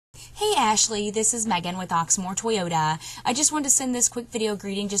Hey Ashley, this is Megan with Oxmoor Toyota. I just wanted to send this quick video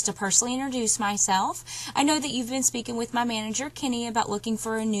greeting just to personally introduce myself. I know that you've been speaking with my manager, Kenny, about looking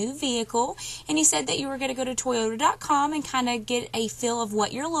for a new vehicle, and he said that you were going to go to Toyota.com and kind of get a feel of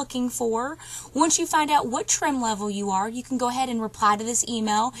what you're looking for. Once you find out what trim level you are, you can go ahead and reply to this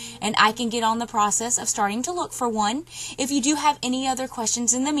email, and I can get on the process of starting to look for one. If you do have any other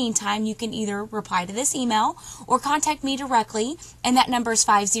questions in the meantime, you can either reply to this email or contact me directly, and that number is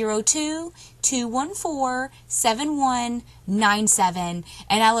 502-214-7197,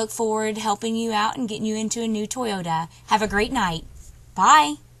 and I look forward to helping you out and getting you into a new Toyota. Have a great night.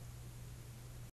 Bye.